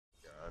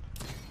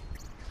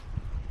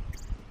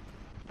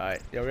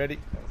Alright, y'all ready?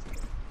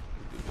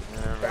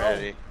 I'm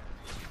ready.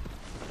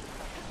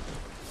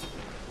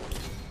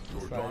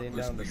 Sliding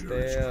down the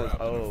stairs.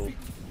 Oh.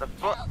 The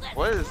fuck?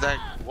 What is that?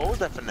 What was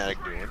that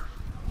fanatic doing?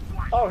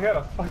 Oh, he had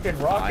a fucking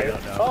rocket. I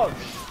don't know. Oh,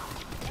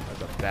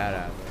 That's a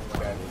badass.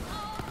 okay.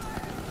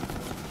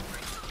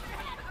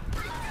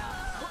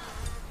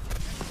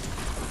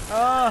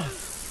 Ah!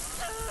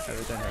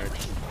 Everything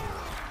hurts.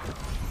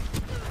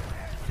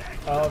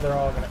 Oh, they're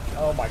all gonna.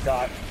 Oh my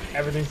god.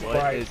 Everything's What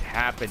bright. is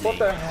happening? What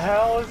the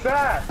hell is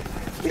that?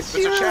 It's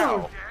you! Mr.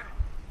 Chow.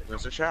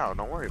 Mr. Chow,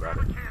 don't worry about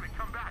it. Mr.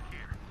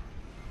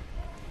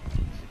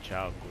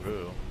 Chow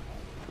grew.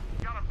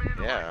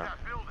 Yeah.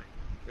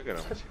 Look at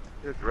him.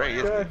 You're great,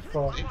 isn't Good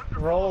boy.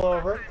 Roll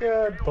over.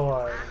 Good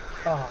boy.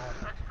 Oh.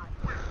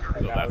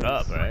 Go back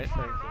up, right?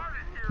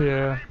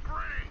 Yeah.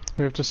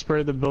 We have to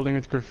spray the building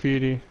with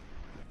graffiti.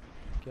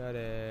 Got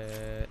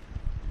it.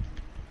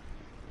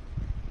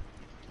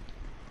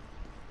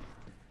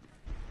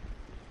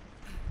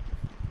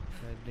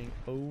 Heading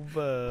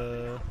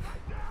over.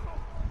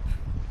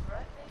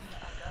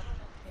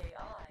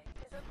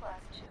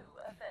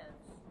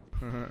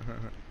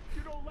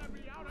 You don't let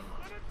me out, I'm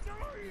gonna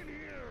die in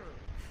here!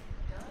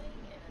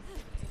 Dying in a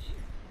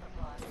situation for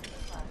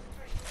class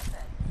 3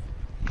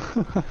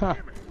 offense. Damn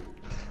it!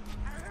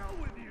 Hell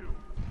with you!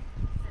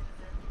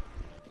 Citizen,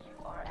 you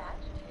are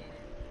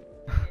agitated.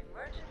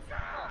 Emergency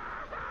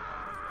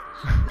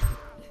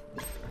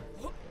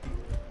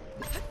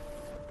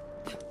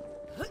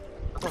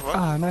What the fuck?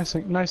 Ah,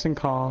 nice and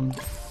calm.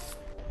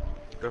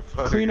 The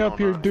fuck Clean is up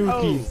your going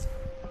on? dookie.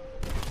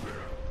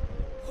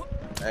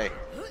 Hey,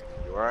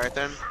 you alright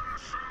then?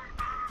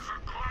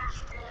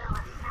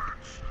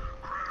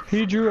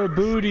 He drew a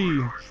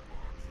booty.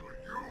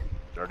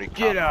 Dirty cop.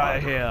 Get out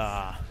of here!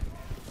 Oh,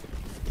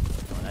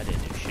 that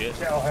didn't do shit.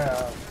 Kill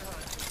him.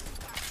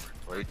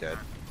 Well, he dead.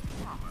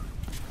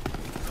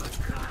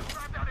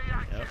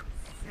 Yep.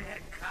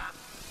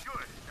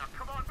 Good. Now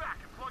come on back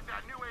and plug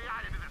that new AI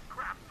into this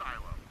crap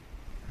silo.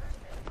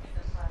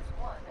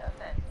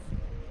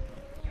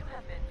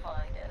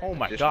 Oh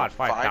my Additional god,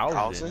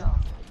 5,000.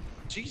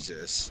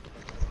 Jesus.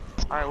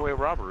 Highway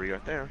robbery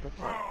right there. What the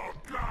fuck? Oh,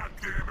 god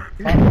damn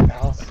it! Fucking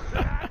house.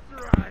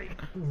 That's right!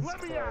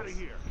 Let me out of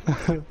here!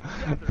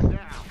 Together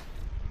now!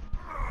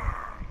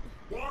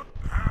 What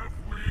have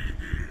we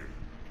here?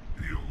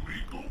 The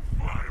illegal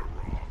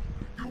firearm.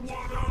 You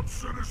want out,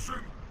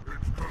 citizen?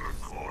 It's gonna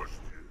cost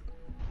you.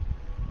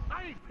 I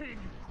ain't paying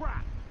you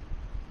crap!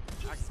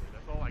 Actually,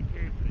 that's all I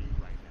can pay you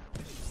right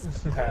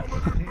now.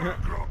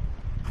 Back up.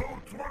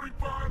 Code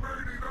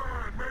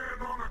 2589,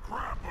 man on a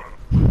crapper.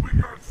 We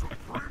got some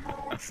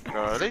primo No,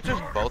 are they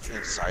just both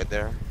inside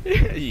there?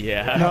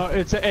 Yeah. No,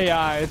 it's an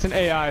AI. It's an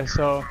AI.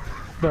 So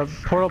the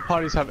portal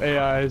potties have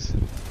AIs,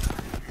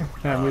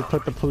 and we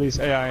put the police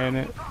AI in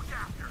it.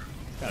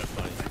 Kind of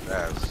funny.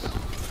 Yes.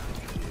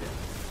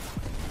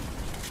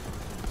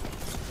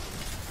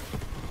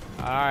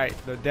 Alright,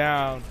 they're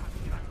down.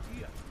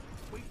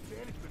 Waste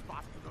management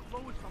bots are the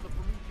lowest on the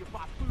Prometheus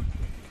bot food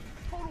chain.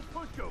 Total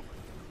pushover.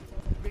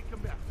 Make a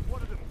mess.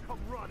 One of them will come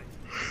running.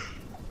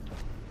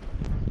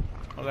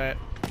 Okay.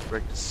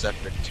 Break the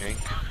septic tank.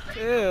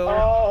 Ew.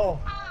 Oh!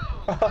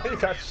 Oh, you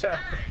got shot.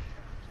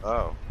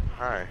 Oh,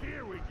 hi.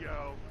 Here we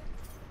go.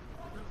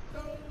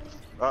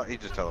 Oh, he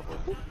just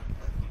teleported.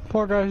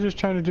 Poor guy's just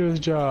trying to do his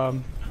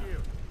job.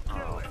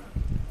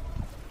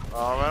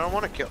 Oh, I don't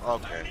want to kill.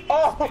 Okay.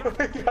 Oh!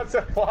 He got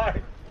set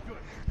flying. Good.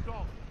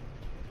 Stall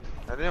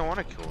I didn't want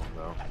to kill him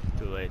though.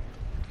 Too late.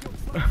 it.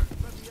 Let me out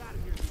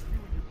of here,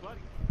 you and your buddy.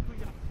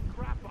 Clean up the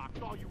crap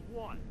box all you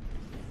want.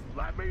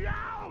 Let me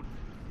out!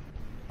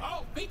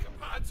 All beacon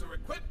pods are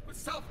equipped with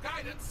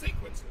self-guidance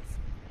sequences.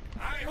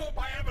 I hope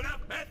I have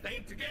enough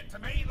methane to get to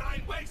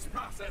mainline waste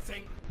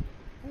processing.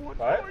 What's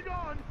What? going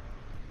on?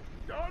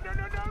 No, no,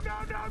 no, no,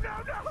 no, no,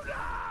 no, no, no!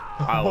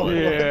 I was,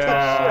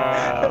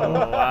 Yeah. oh,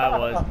 I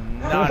was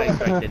not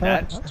expecting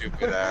that.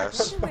 Stupid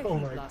ass. Oh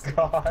my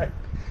god.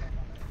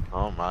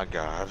 Oh my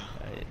god.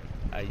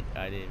 I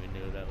didn't even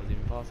know that was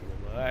even possible,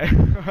 but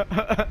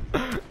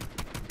alright.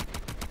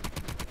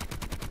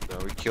 So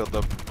we killed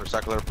the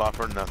recycler bot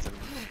for nothing.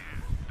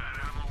 That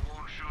ammo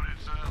won't shoot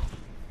itself.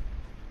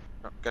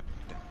 Oh, God.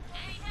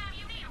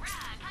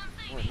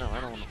 Wait, no,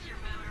 I don't want to.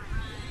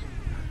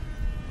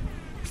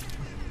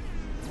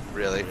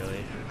 Really?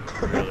 Really?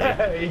 Really?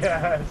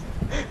 Yes.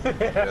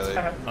 Really?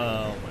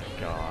 Oh my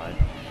god.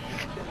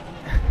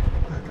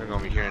 We're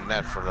gonna be hearing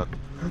that for the.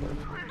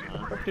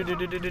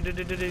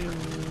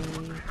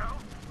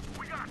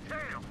 We got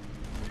tail.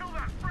 Kill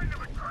that friend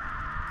of a crap.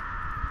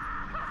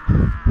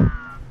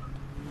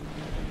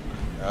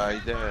 He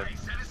dead.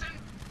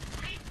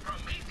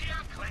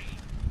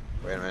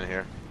 Wait a minute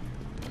here.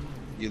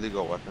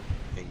 Illegal weapon.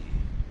 Hey.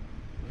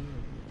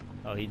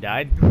 Oh, he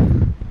died?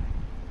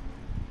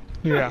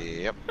 Yeah.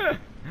 Yep.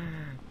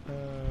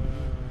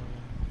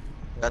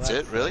 That's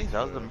it? Really?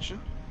 That was the mission?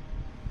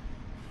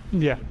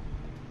 Yeah.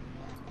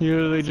 You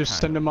literally just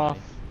send him off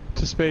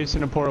to space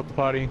in a portal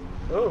potty,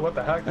 Ooh, what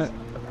the heck? The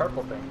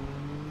purple thing.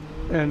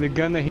 and the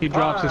gun that he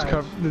drops is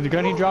covered. The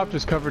gun he dropped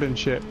is covered in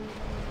shit.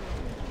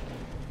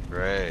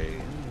 Great.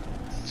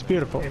 It's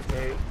beautiful.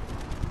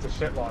 It's a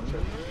shit launcher.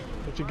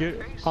 If you get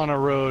on a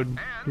road,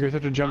 you guys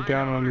have to jump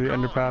down onto the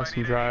underpass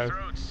and drive.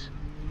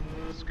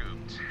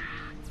 Scooped.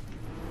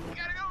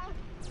 Gotta go.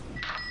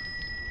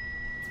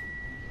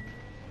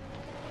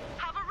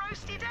 Have a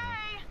roasty day.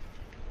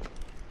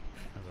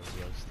 Have a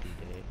roasty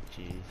day.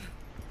 Jeez.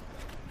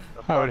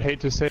 I would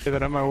hate to say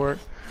that at my work.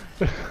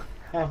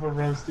 Have a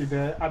roasty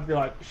day. I'd be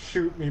like,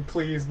 shoot me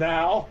please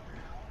now.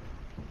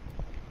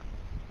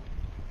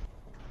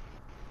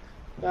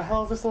 The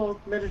hell is this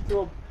little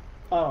minuscule?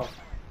 Oh.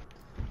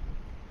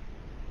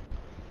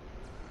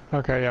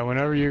 Okay, yeah,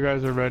 whenever you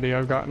guys are ready,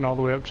 I've gotten all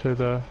the way up to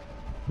the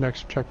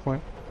next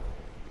checkpoint.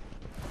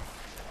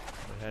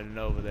 We're heading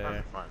over there.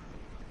 Alright, fine.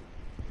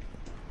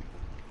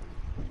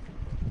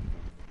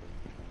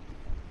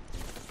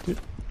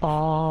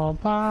 All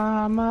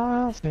by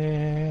myself.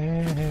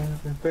 And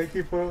thank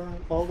you for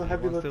all the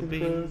heavy Wants to lifting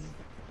be. for us.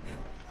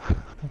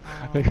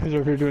 You guys are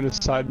over here doing a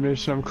side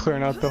mission. I'm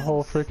clearing out the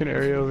whole freaking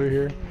area over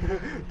here.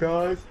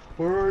 Guys,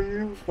 where are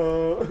you?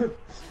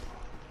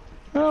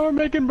 Oh, we're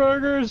making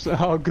burgers.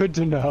 Oh, good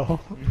to know.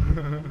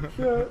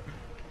 Yeah.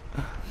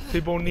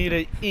 People need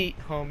to eat,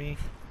 homie.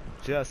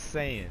 Just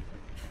saying.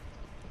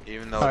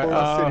 Even though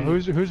Alright,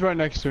 who's right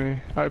next to me?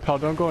 Alright, pal,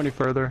 don't go any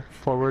further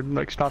forward.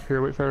 Like, stop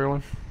here, wait for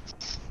everyone.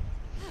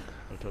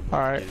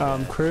 Alright,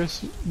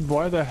 Chris,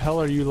 why the hell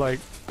are you like...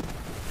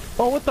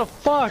 Oh, what the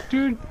fuck,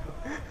 dude?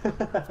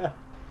 Yeah,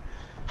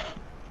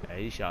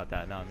 he shot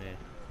that, not me.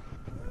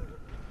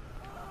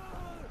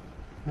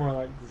 More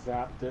like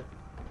zapped it.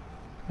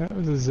 That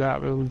was a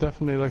zap. It was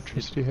definitely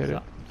electricity hit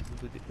it.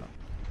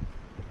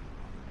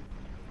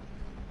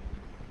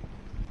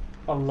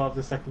 I love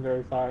the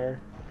secondary fire.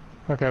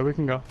 Okay, we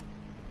can go.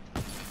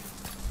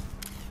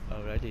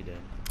 Alrighty then.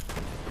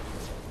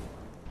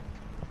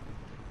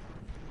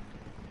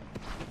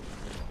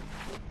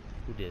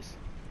 Who this?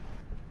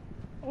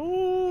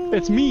 Oh,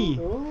 It's me!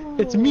 Ooh.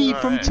 It's me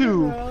from Alright.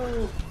 2!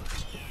 No.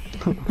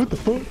 What the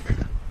fuck?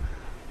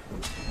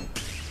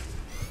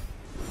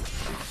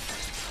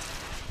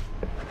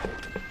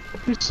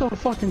 You're so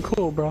fucking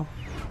cool, bro.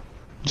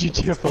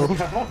 GTFO.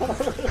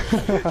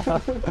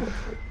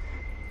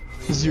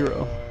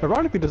 0.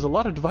 Ironically, there's a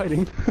lot of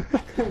dividing.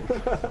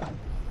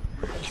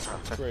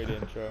 great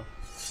intro.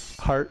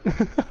 Heart.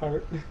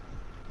 Heart.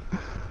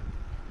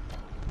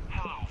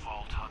 Hello,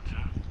 Vault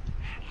Hunter.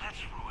 Let's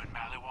ruin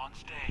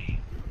Maliwan's day.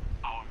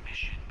 Our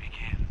mission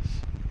begins.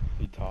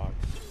 He talks.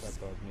 That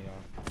throws me off.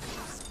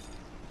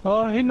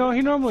 Oh, he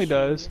normally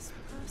does.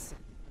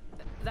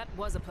 That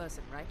was a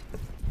person, right?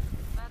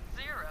 That's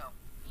Zero.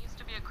 He used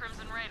to be a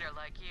Crimson Raider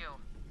like you.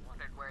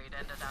 Wondered where he'd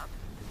ended up.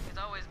 He's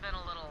always been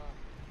a little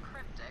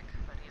cryptic,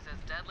 but he's as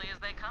deadly as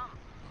they come.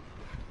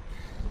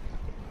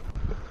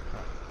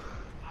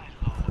 I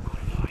love a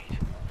good fight.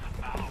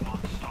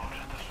 Maliwan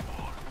started this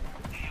war.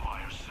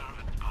 Haywire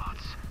servant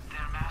bots.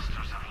 Their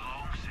masters have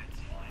long since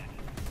fled.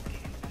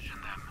 Envision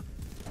them.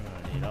 I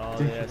need all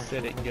the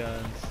acidic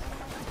guns.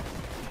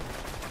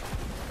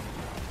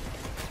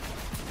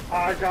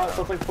 I got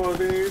something for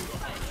these.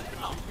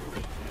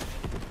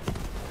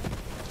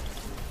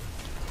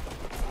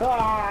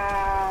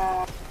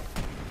 Ah!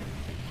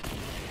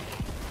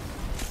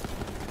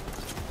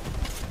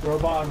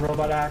 Robot and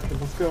robot action,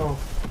 let's go.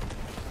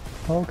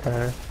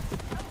 Okay.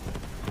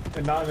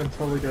 And not in a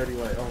totally dirty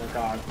way. Oh my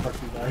god, fuck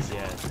you guys.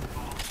 Yes.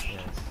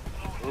 Yes.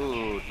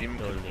 ooh, demon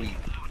Totally. could weep.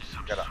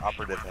 Got an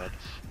operative head.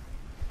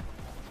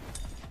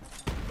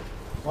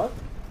 What?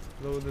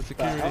 Blow the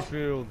security hell?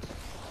 fields.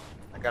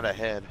 I got a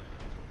head.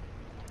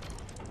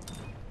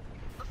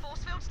 The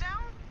force field's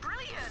down?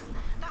 Brilliant!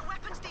 That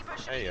weapons depot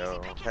should Hey be easy yo,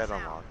 pickings head now.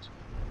 unlocked.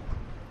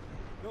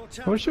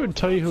 I wish it would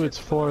tell you who it's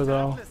for,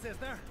 though.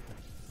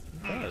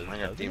 I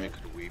got demon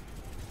could weep.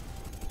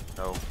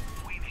 No.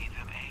 We made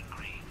them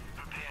angry.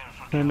 Prepare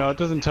for No, it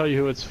doesn't tell you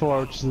who it's for,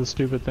 which is the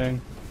stupid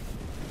thing.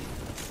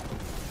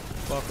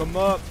 Fuck him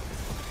up.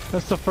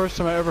 That's the first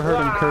time I ever heard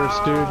him curse,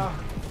 dude.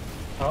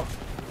 Oh,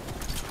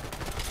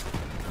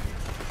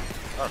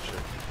 Oh shit.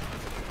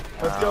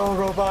 let's go,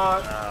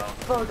 robot. Ow.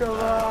 Fuck him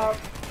up.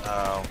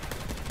 Ow.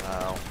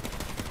 Ow.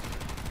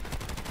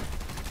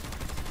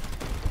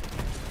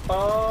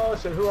 Oh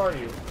shit, who are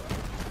you?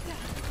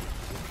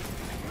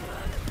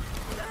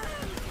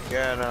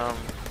 Get him.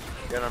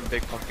 Get him,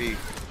 big puppy.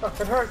 Oh,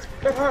 it hurts.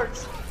 It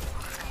hurts.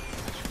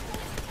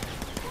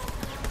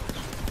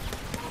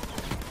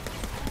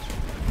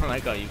 I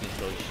like how you can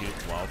still shoot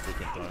while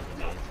freaking throwing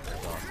grenades.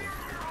 That's awesome.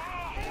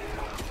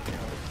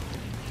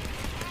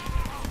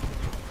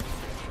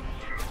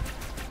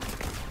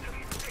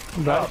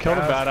 Killed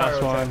a badass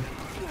badass one.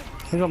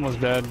 He's almost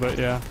dead, but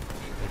yeah.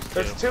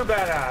 There's two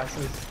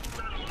badasses.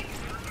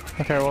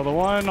 Okay, well the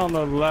one on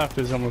the left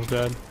is almost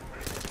dead.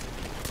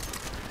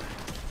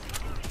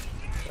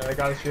 I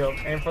got a shield.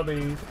 Aim for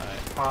the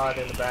pod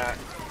in the back.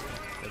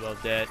 They're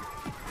both dead.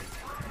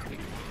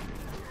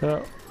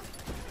 Yeah.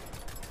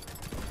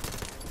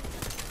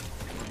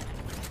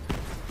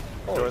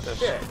 Holy this.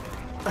 shit.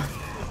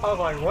 I was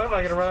like, what am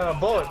I gonna run out of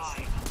bullets?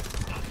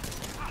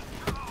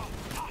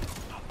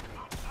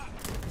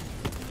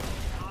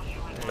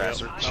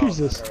 bastard.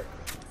 Jesus.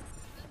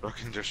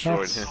 Fucking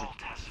destroyed him.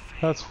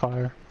 That's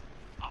fire.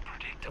 A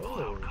predictable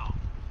outcome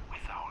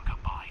with our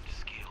combined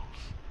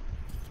skills.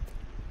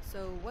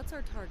 So, what's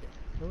our target?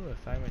 Ooh,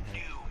 assignment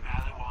here. New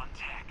Maliwan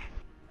tech.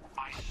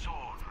 My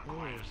sword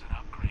requires an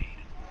upgrade.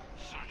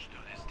 Search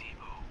through this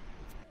depot.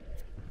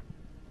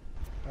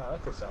 Oh,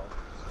 that could sell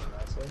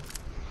nicely.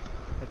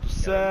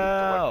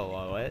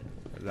 So, what?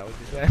 Is that what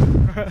you said?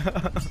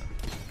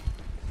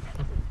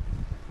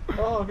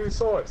 Oh, new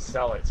sword.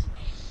 Sell it.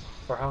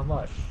 For how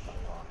much? A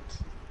lot.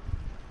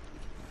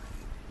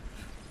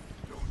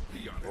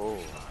 Oh.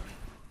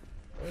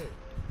 Hey.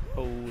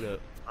 Hold up.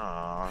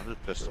 Aw, the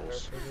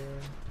pistols.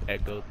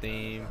 Echo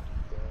theme.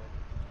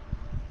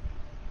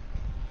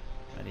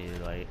 I need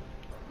to like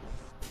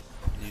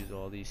use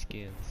all these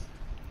skins.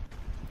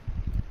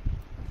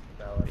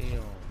 Sell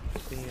it.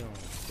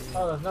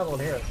 Oh, there's another one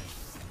here.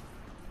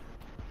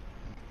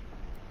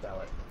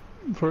 Sell it.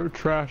 For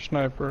trash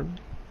sniper.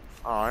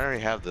 Oh, I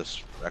already have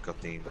this echo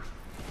theme.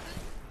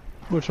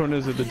 Which one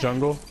is it? The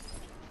jungle?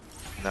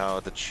 No,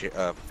 the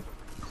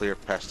clear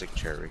plastic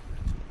cherry.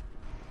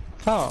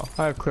 Oh,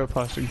 I have clear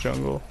plastic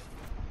jungle.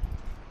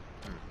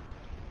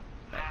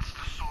 That's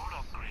the sword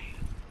upgrade.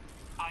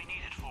 I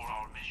need it for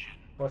our mission.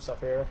 What's up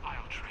here?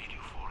 I'll trade you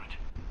for it.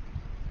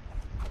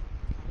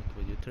 What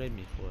would you trade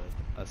me for?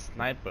 A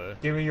sniper?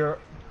 Give me your.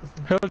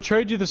 He'll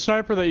trade you the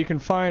sniper that you can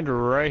find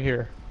right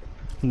here.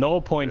 No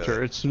pointer.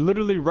 Really? It's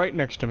literally right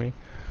next to me.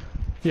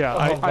 Yeah,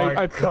 Oh I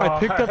my picked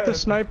up the God.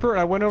 sniper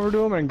and I went over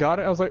to him and got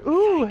it. I was like,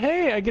 ooh,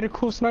 hey, I get a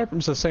cool sniper.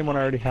 It's the same one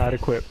I already had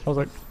equipped. I was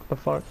like, what the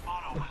fuck?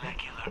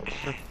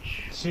 Monomolecular edge.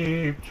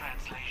 Cheap.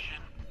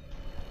 Translation.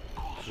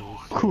 Cool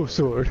sword. Cool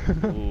sword.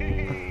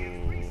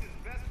 Ooh.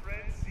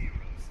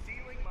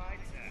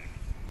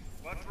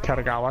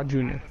 Katagawa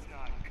Jr.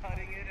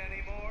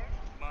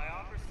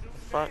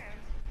 Fuck.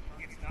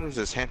 Who is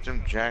this?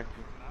 Handsome Jack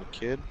the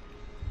kid?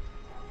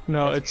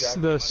 No, That's it's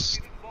Jack.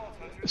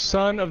 the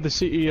son of the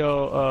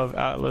CEO of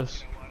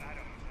Atlas.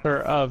 Or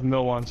of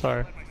Milwan,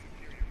 sorry.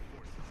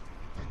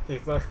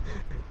 He's like,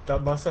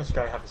 that mustache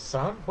guy have a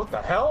son? What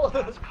the hell?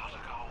 That's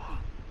Katagawa,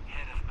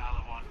 head of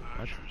Maliwan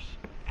mergers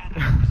and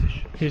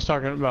acquisitions. He's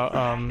talking about,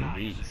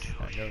 Reese.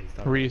 I know he's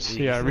talking Reese.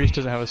 about Yeah, Reese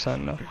doesn't have a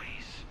son, no. Reese,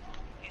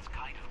 it's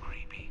kind of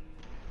creepy.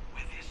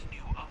 With this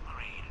new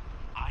upgrade,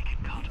 I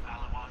can cut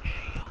Maliwan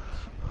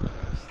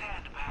shields.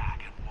 Stand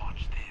back and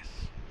watch this.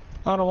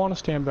 I don't want to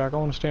stand back. I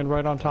want to stand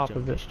right on top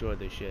of it. Destroy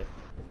this shit.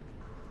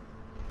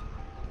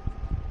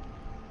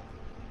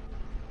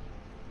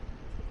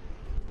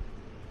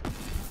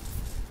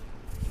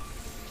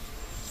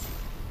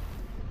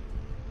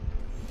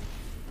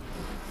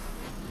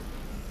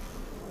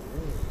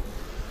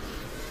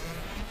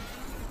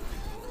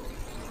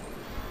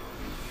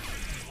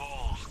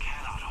 Walls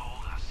cannot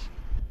hold us.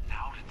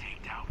 Now to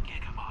take down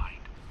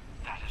Gigamind.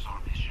 That is our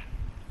mission.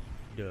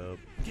 Dope.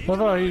 Well,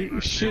 no, he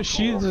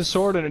sheathes his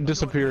sword and it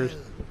disappears.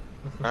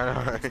 I know,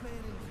 right?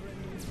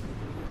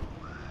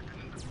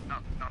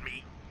 Not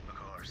me, of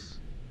course.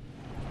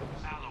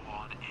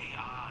 Maliwan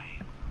AI.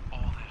 All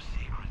their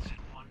secrets in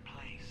one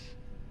place.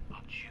 A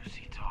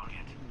juicy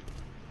target.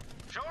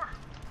 Sure.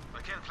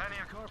 I kill plenty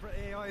of corporate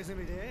AIs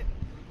every day.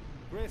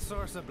 Great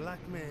source of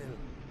blackmail.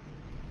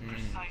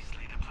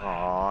 Precisely the plan.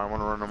 Aw, I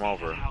want to run them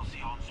over.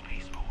 Halcyon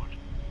spaceport.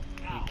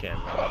 You can't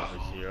run over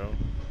Zero.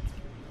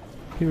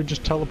 He would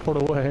just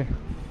teleport away.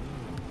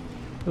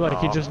 Like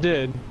he Aw. just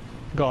did.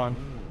 Gone.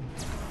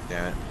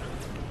 Damn it.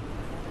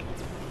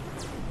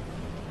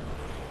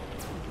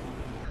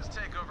 This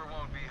takeover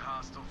won't be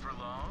hostile for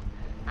long.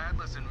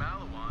 Atlas and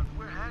Maliwan,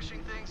 we're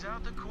hashing things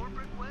out the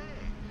corporate way.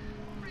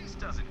 Reese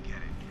doesn't get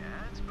it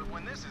yet, but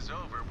when this is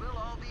over, we'll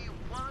all be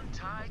one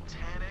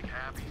titanic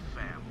happy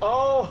family.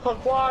 Oh,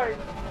 why?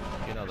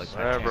 You know, like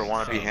I ever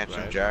want to be Titanic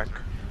Handsome sucks, Jack?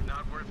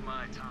 Not worth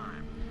my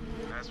time.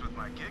 As with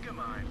my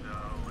Gigamind,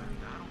 though, and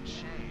that'll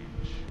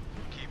change.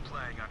 Keep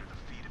playing under the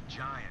feet of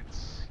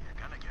giants.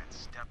 You're gonna get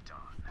stepped on.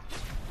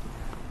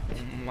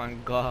 Oh my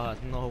god,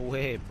 no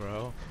way,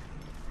 bro.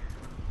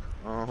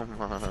 Oh my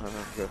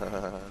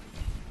god.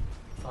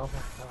 Oh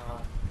my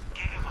god.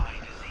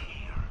 Gigamind is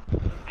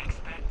here.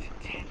 Expect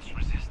intense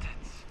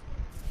resistance.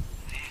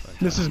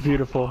 This is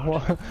beautiful.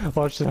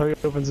 Watch how he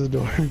opens his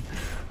door.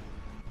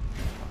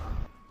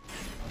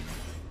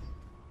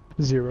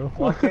 Zero.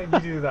 Why can't you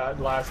do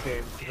that last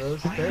game? It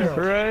was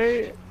terrible.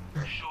 Right?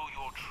 Show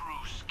your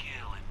true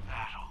skill in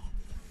battle.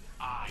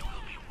 I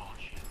will be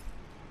watching.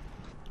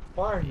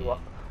 Why are you?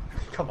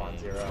 Come on, You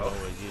Zero.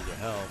 always use your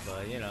help,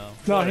 but you know.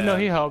 No, whatever.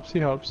 he helps. He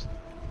helps.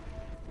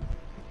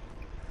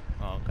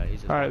 Oh, okay,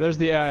 he's just. All right, there's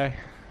the AI.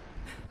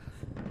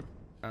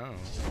 Oh.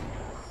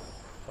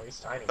 Oh, he's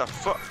tiny. The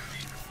fuck?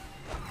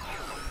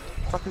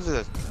 Fuck is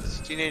this? Is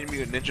this Teenage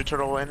Mutant Ninja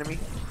Turtle enemy?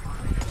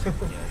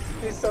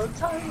 He's so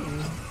tiny.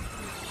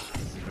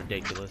 This is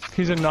ridiculous.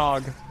 He's a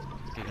Nog.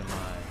 Get him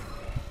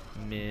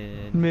my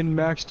mid.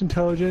 Min-maxed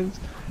intelligence.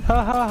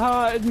 Ha ha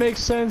ha! It makes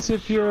sense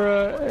if you're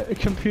a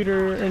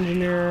computer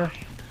engineer.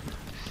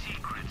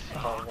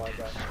 Oh my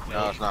god.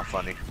 No, it's not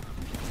funny.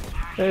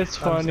 It's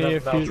funny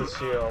if melt you. his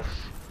shield.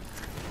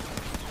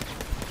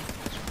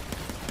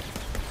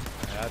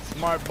 That's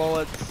smart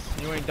bullets.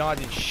 You ain't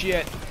dodging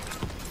shit.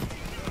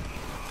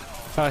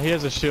 He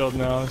has a shield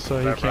now, so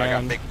he Remember, I got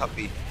can. big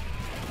puppy.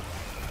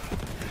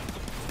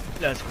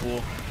 That's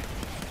cool.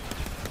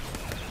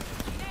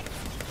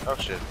 Oh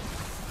shit.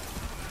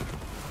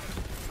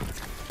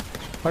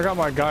 I got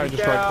my guy just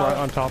like right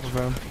on top of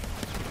him.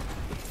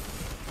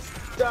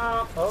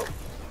 Stop! Oh.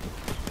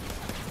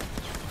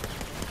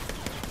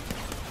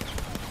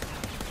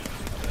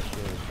 That's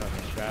really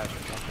fucking trash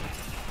or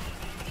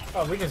something.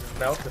 Oh, we just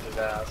melted his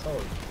ass.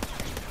 Holy.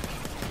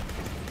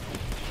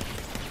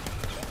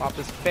 Pop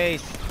his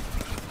face.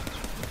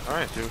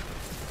 Alright, dude.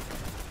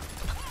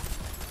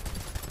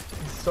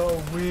 He's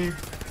so weak.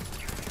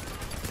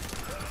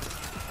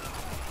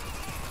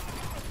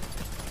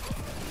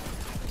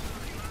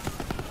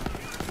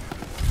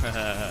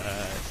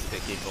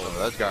 Sticky gold.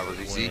 Oh, that guy was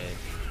easy. Win.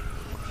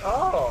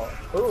 Oh!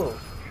 Ooh.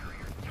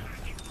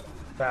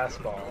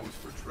 Fastball.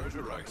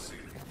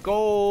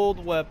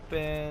 Gold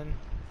weapon.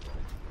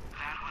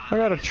 I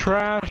got a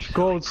trash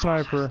gold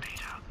sniper.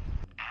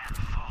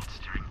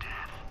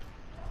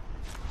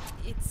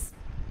 It's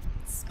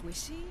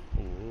squishy?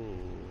 Ooh.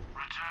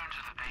 Return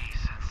to the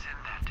base and send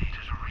that data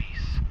to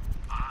Reese.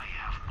 I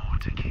have more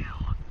to kill.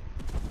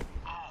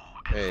 Oh,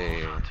 and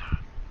Hey. Vault Hunter,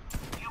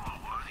 you are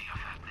worthy of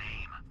that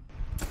name.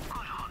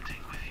 Good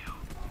hunting with you.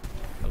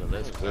 Look at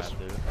this What's crap,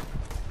 this? dude.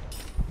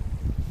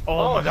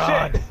 Oh, my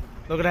god! shit.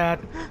 Look at that!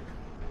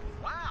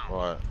 Wow.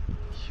 What?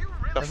 You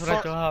really That's what I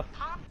fuck? dropped.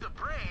 popped the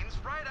brains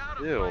right out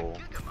of Ew. my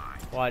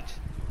gigabyte. Watch.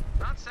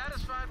 Not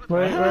satisfied with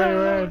Wait, my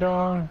wait,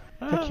 don't.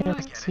 I I can't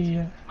get see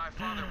it. it. My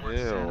father once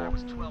said I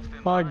was 12th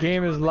in My line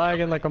game to is run the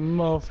lagging like a company.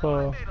 So I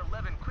mofo. made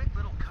 11 quick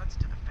little cuts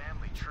to the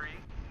family tree.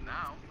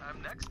 Now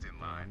I'm next in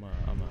line.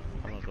 I'm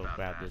gonna Think go about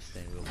grab that. this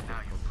thing real Now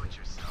quick. you put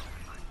yourself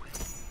in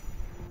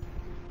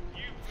my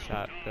way.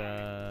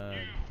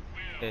 Shotgun.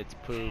 It's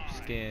poop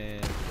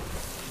skin.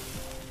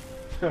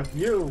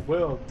 You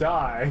will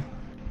die.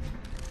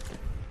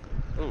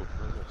 Ooh,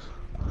 what is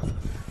this?